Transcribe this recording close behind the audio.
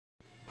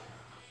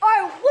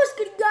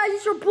guys,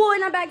 it's your boy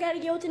and I'm back at it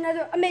again with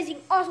another amazing,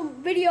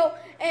 awesome video.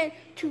 And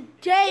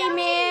today,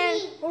 man,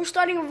 we're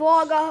starting a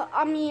vlog.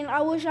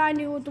 I wish I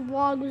knew what the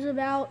vlog was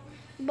about,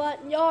 but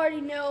you already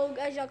know,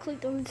 guys. Y'all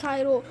clicked on the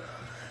title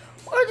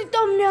or the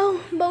thumbnail,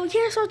 but we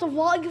can't start the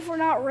vlog if we're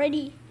not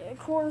ready, of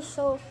course.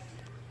 So,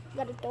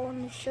 gotta throw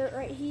on this shirt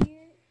right here.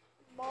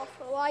 Ball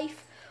for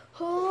life.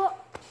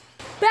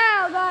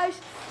 Bow, guys.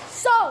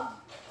 So,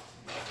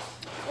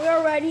 we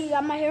are ready.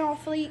 Got my hair on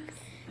fleek.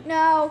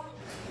 Now,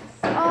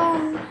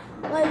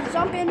 let's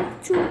jump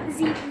into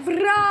the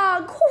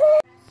vlog.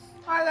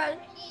 Alright,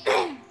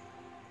 guys.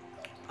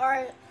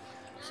 Alright,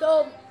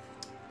 so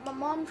my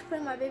mom's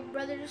putting my big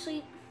brother to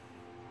sleep,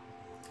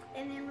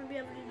 and then we'll be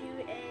able to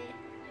do a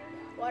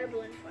water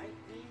balloon fight.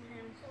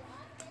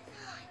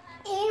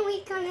 And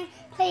we're gonna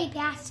play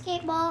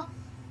basketball.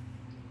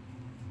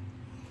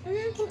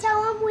 And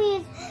tell them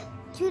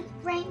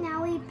right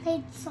now we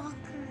played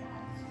soccer.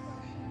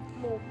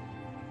 Well,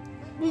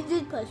 we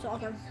did play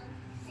soccer.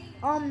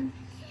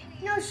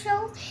 No,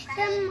 show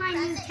them my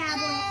new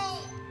tablet.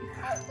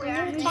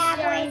 My new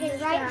tablet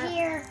is right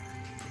here.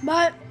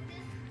 But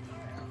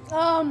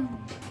Tell them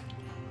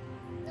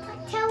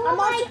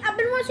I've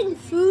been watching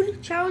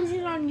food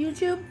challenges on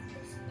YouTube,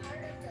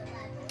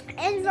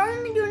 and if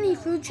I'm gonna do any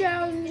food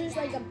challenges,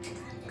 like a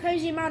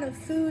crazy amount of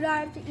food I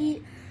have to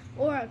eat,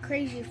 or a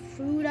crazy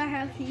food I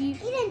have to eat.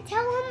 Eden,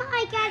 tell them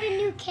I got a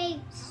new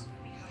case.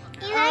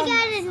 And I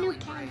got a new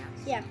case.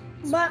 Yeah,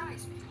 but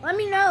let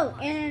me know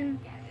and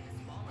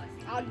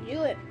I'll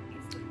do it.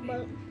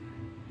 But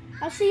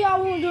I'll see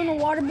y'all when we're doing a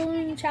water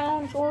balloon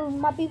challenge, or we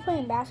might be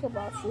playing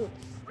basketball too.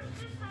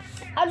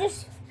 I'll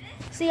just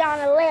see y'all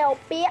in a little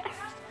bit.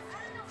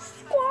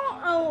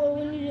 Squaw. Oh,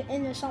 we need to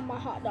end this on my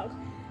hot dog.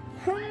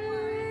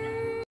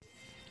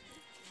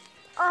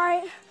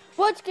 Alright,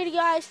 what's good,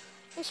 guys?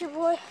 It's your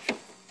boy.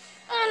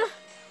 And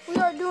we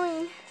are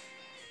doing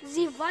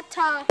the water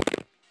balloon.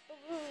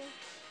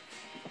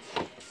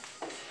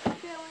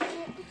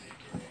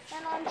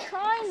 And I'm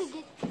trying to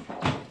get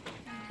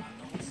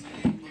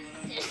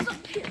this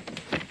up here.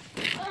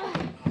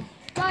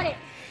 Got it.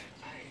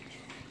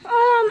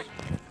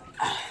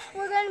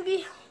 We're gonna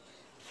be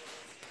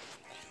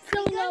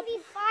filling up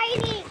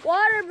fighting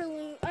water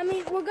balloon.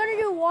 We're gonna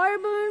do a water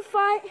balloon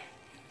fight,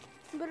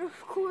 but of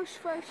course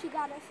first you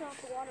gotta fill up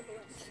the water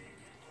balloons.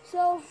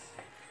 So,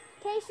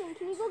 Kason,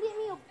 can you go get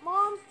me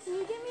can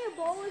you get me a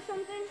bowl or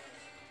something?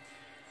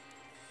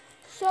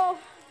 So,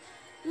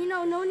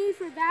 no need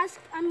for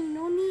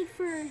no need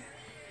for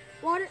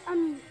water,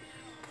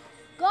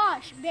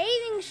 gosh,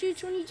 bathing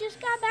suits when you just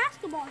got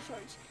basketball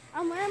shorts.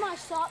 I'm wearing my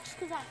socks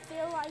because I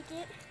feel like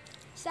it.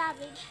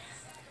 Savage.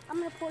 I'm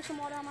going to pour some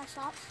water on my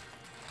socks.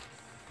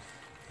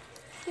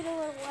 Get a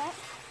little wet.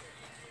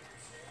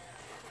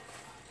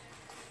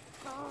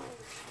 Oh.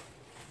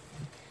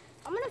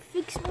 I'm going to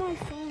fix my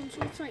phone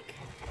so it's like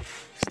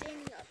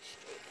standing up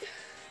straight.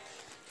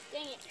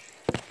 Dang it.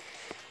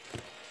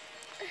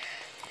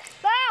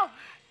 Bow!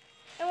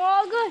 And we're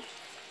all good.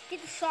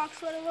 Get the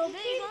socks wet a little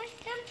bit.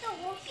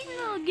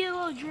 Get a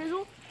little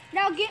drizzle.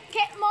 Now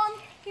Mom,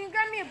 can you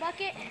grab me a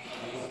bucket?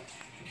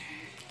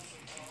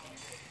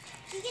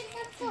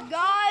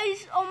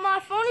 Guys, my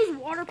phone is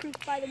waterproof,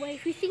 by the way.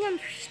 If you think I'm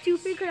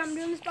stupid because I'm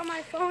doing this on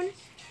my phone,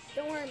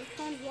 don't worry, my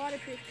phone's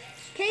waterproof.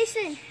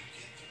 Kason,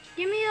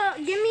 give me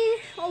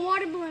a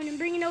water balloon and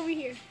bring it over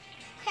here.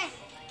 Okay.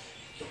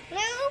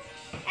 Blue,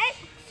 hey,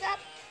 what's up?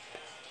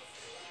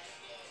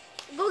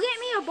 Go get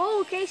me a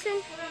bowl, Kason.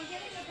 I'm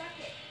getting a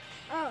bucket.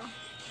 Oh,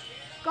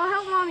 go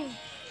help Mommy.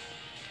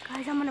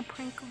 Guys, I'm gonna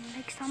prank him.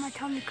 Next time I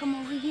tell him to come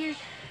over here,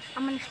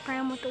 I'm gonna spray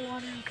him with the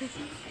water, okay?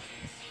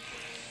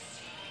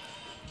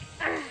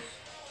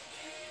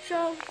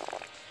 So,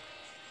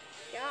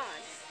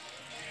 God.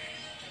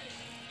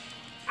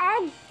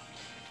 Ow!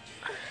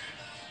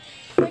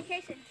 Wait,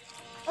 Kason.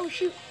 Oh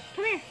shoot!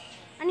 Come here.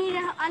 I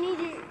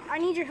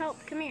need your help.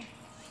 Come here.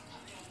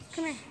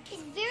 Come here.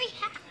 It's very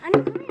hot. Come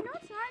here. No,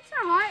 it's not. It's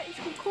not hot. It's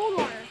cold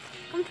water.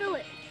 Come fill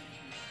it.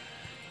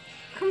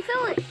 Come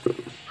fill it.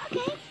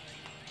 Okay.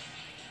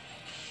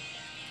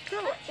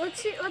 Fill it.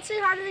 Let's say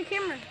hi to the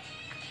camera.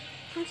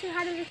 Let's say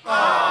hi to the camera.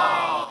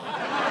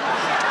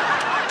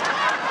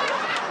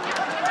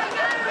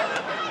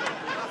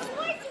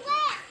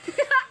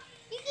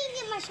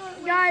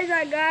 Guys,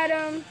 I got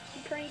him.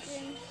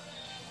 Pranking.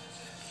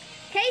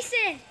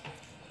 Kason!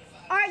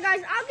 Alright,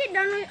 guys,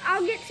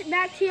 I'll get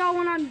back to y'all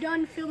when I'm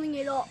done filling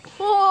it up.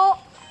 Oh.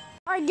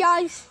 Alright,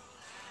 guys.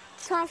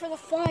 It's time for the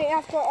fight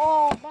after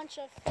all. A bunch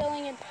of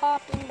filling and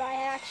popping by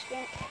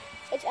accident.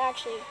 It's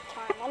actually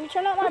time. Let me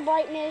turn up my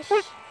brightness.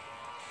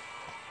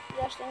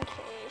 Just in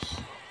case.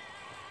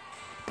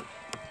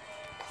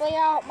 Clear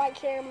out my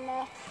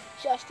camera.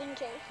 Just in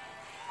case.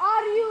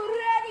 Are you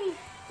ready?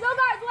 No,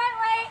 guys,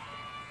 wait.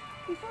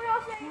 Before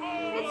y'all say,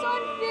 it's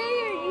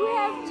unfair. You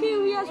have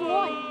 2, he has 1.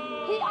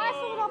 I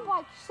filled up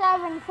like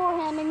 7 for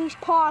him, and he's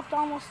popped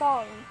almost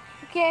all of them.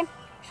 Okay,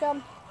 so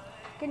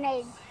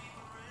grenade.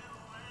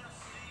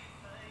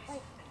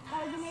 Wait,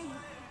 got a grenade.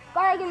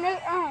 Got a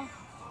grenade.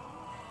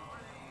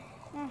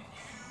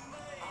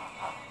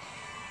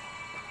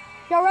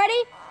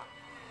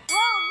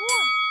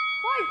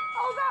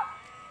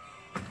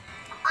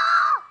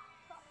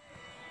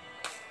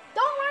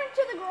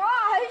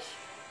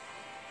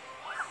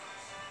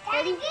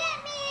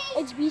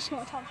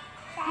 one more time.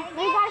 Try it You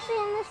again. gotta stay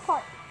in this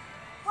part.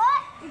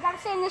 What? You gotta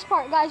stay in this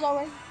part, guys,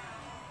 already.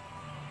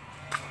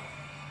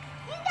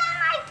 You got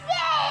my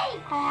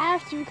face! I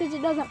have to because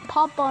it doesn't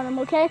pop on them,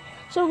 okay?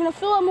 So we're gonna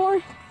fill it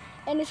more,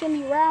 and it's gonna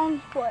be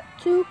round, what,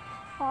 2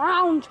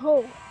 round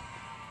hole.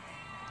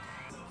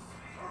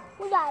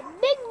 We got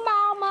Big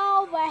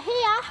Mama over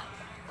here.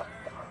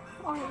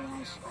 Alright,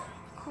 guys,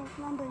 course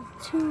number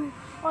 2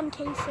 on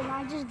Casey.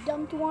 I just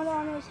dumped one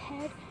on his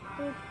head,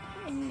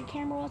 and the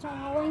camera wasn't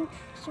rolling.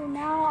 So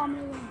now I'm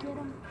gonna go get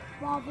him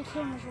while the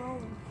camera's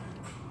rolling.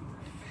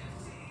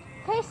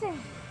 Casey,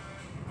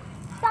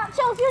 stop,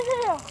 chill,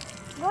 chill.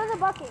 Go to the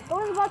bucket. Go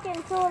to the bucket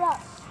and fill it up.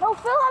 No,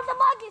 fill up the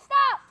bucket.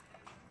 Stop.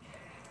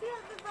 Fill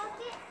up the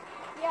bucket?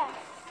 Yeah.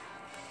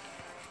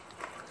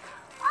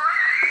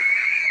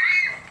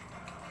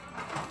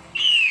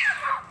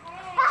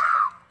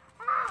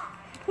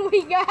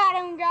 We got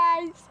him,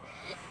 guys.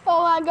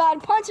 Oh my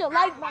God! Punch a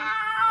like button.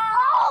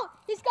 Oh,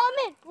 he's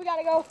coming. We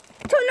gotta go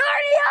to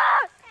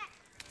Narnia.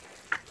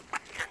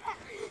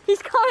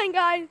 He's coming,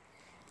 guys.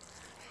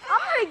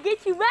 I'm gonna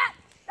get you back.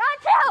 Oh,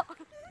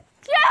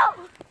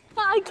 chill.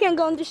 I can't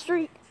go in the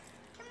street.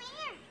 Come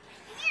here.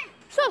 Come here.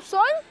 What's up,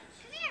 son?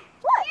 Come here.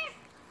 What?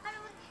 Come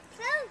here.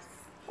 Close.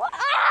 What?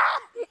 Ah!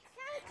 Come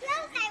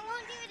close. I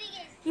won't do it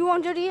again. You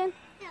won't do it again?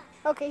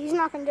 No. Okay, he's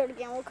not gonna do it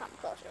again. We'll come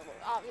closer,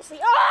 obviously.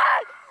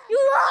 Ah! You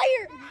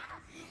liar!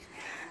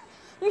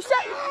 You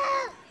said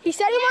he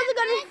said he wasn't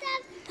gonna.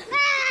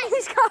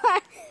 He's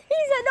coming. He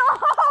said no.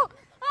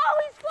 Oh,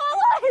 he's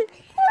falling.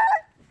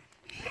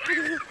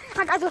 I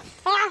got to.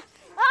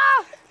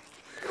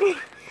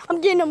 I'm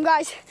getting him,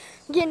 guys.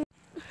 I'm getting.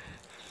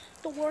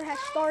 The war has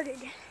started.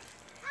 I'm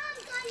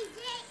gonna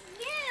get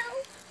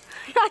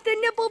you. Not the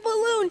nipple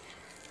balloon.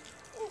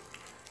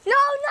 No,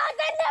 not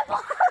the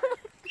nipple.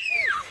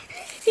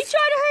 He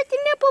tried to hurt the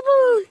nipple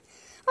balloon.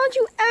 Don't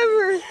you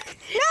ever.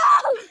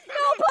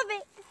 No,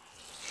 puppet.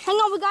 Hang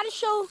on, we gotta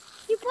show.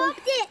 You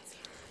poked it.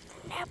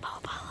 Nipple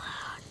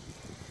balloon.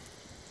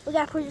 We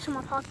gotta put this in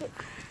my pocket.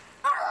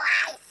 Oh,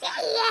 I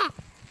see it.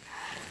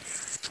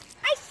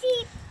 I see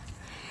it.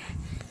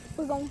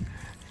 We're going.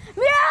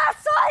 Yeah,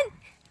 son!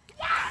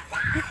 Yes.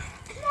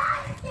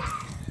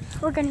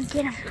 We're gonna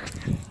get him.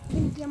 We're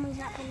gonna get him when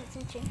he's not paying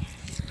attention.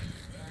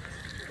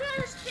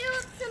 Let's fill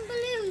up some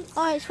balloons.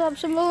 Alright, fill up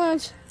some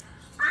balloons.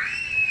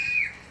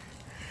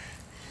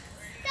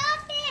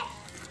 Stop it.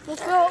 We'll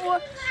fill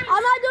it.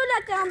 I'm not doing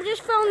that thing. I'm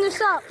just filling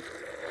this up.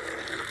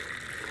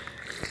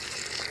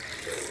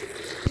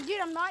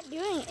 Dude, I'm not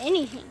doing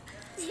anything.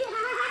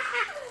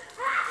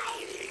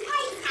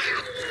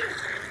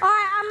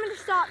 Alright, I'm gonna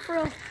stop for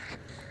real.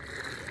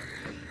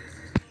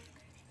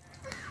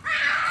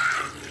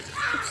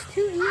 It's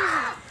too easy.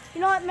 You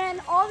know what,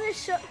 man? All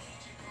this shit.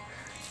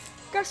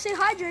 Gotta stay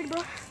hydrated,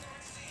 bro.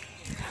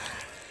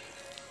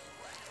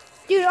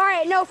 Dude,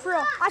 alright, no, for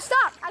real. I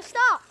stopped. I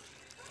stopped.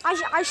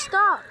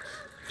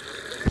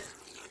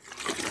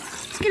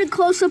 Let's get a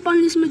close up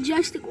on this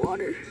majestic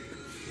water.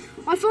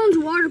 My phone's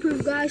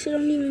waterproof, guys, so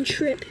don't even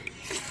trip.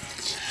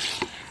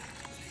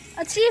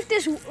 Let's see if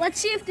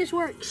this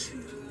works.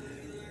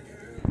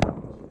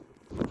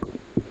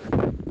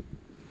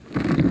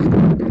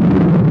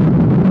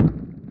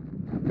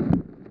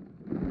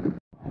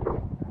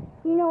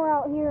 You know, we're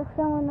out here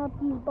filling up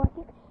these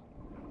buckets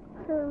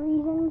for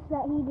reasons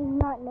that he does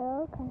not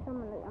know. Cause I'm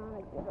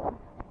gonna get him.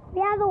 We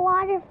have a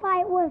water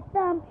fight with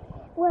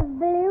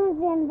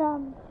balloons in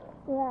them.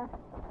 Yeah.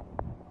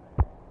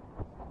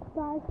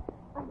 Guys,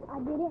 I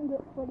didn't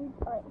get footage.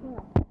 Alright, hang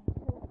on.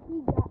 So he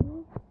got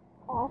me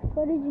off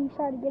footage and he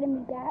started getting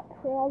me back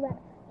for all that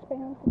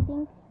experimental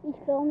thing. He's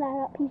filling that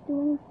up. He's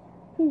doing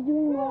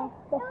the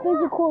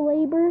physical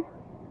labor.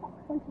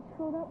 Once it's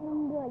filled up, then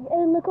he'll be like,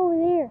 hey, look over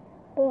there.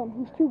 Boom.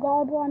 He's too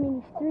gullible. I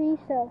mean, he's 3,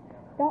 so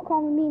don't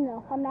call me mean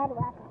though. I'm not a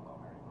rapper.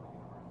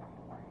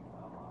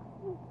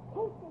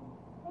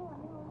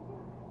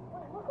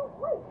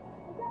 Wait,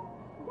 is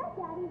that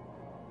Daddy?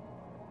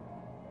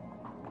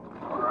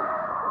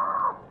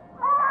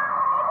 I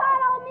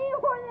got on me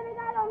more than I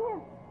got on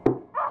him.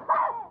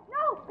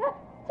 No!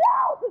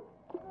 Chill!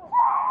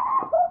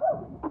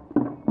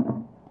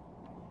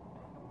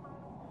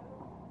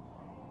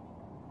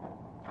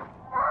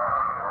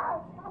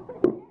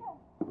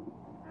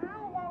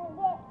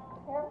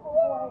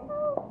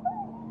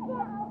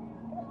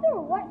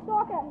 Wet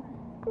sock at me.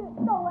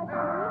 So wet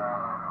for me.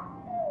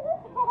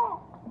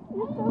 Give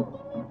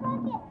me a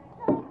bucket.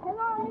 Hang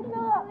on, let me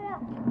fill up.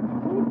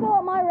 Let me fill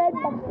up my red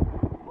bucket.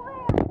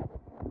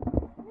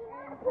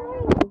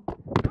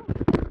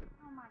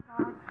 Oh my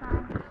God,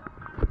 guys.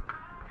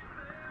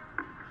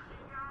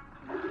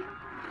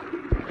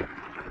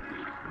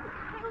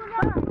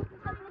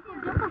 Technical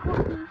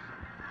difficulties.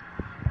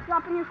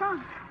 Dropping your phone.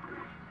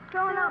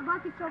 Throwing out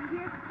buckets over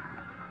here.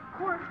 Of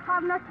course,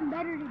 have nothing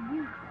better to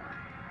do.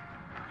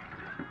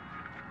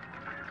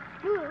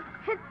 Ooh,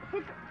 hit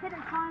a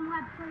time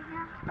lapse right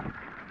now.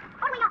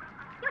 All the way up.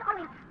 Do it all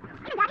the way up.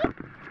 Get in, Daddy.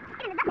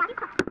 Get in, Daddy. It's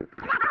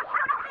Daddy.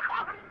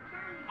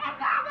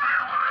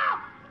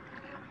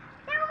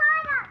 Do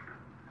mine up.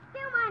 Do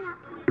mine up.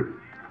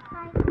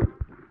 Right.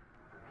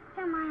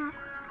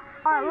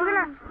 Alright,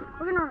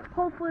 we're gonna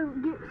hopefully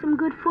get some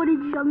good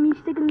footage of me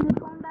sticking the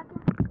phone back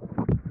in.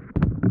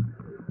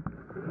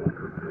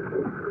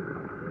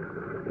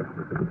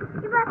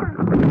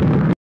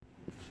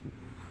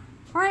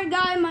 Alright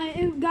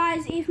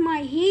guys, if my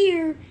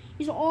hair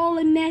is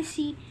all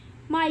messy,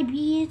 might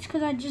be it's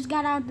because I just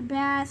got out of the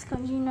bath,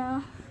 because you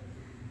know,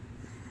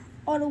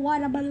 or the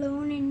water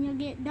balloon and you'll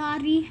get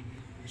dirty.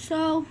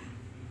 So,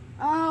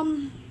 let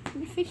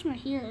me fix my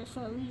hair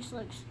so at least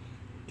looks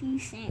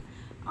decent.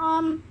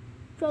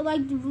 If y'all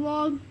like the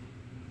vlog,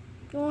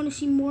 if y'all want to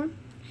see more.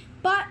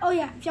 But, oh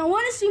yeah, if y'all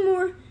want to see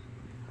more,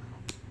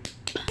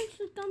 punch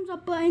the thumbs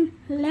up button.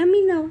 Let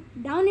me know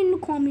down in the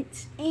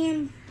comments.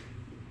 And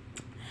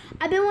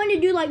I've been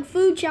wanting to do like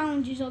food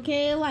challenges,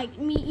 okay? Like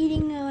me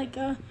eating like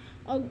a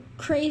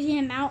crazy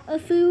amount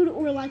of food,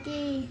 or like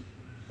a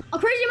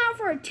crazy amount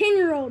for a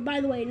 10-year-old,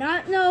 by the way.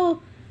 Not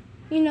no,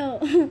 you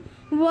know,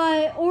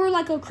 but or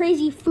like a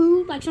crazy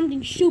food, like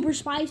something super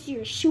spicy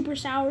or super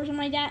sour or something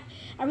like that.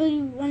 I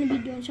really want to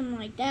be doing something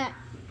like that.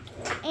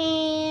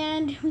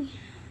 And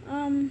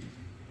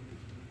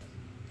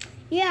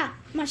yeah,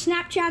 my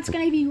Snapchat's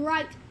gonna be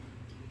right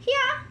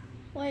here.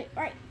 Wait,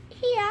 right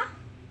here.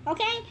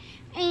 Okay?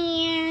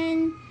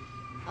 And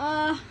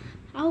I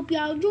hope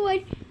y'all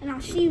enjoyed, and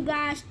I'll see you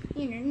guys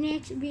in the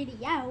next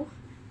video.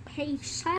 Peace out.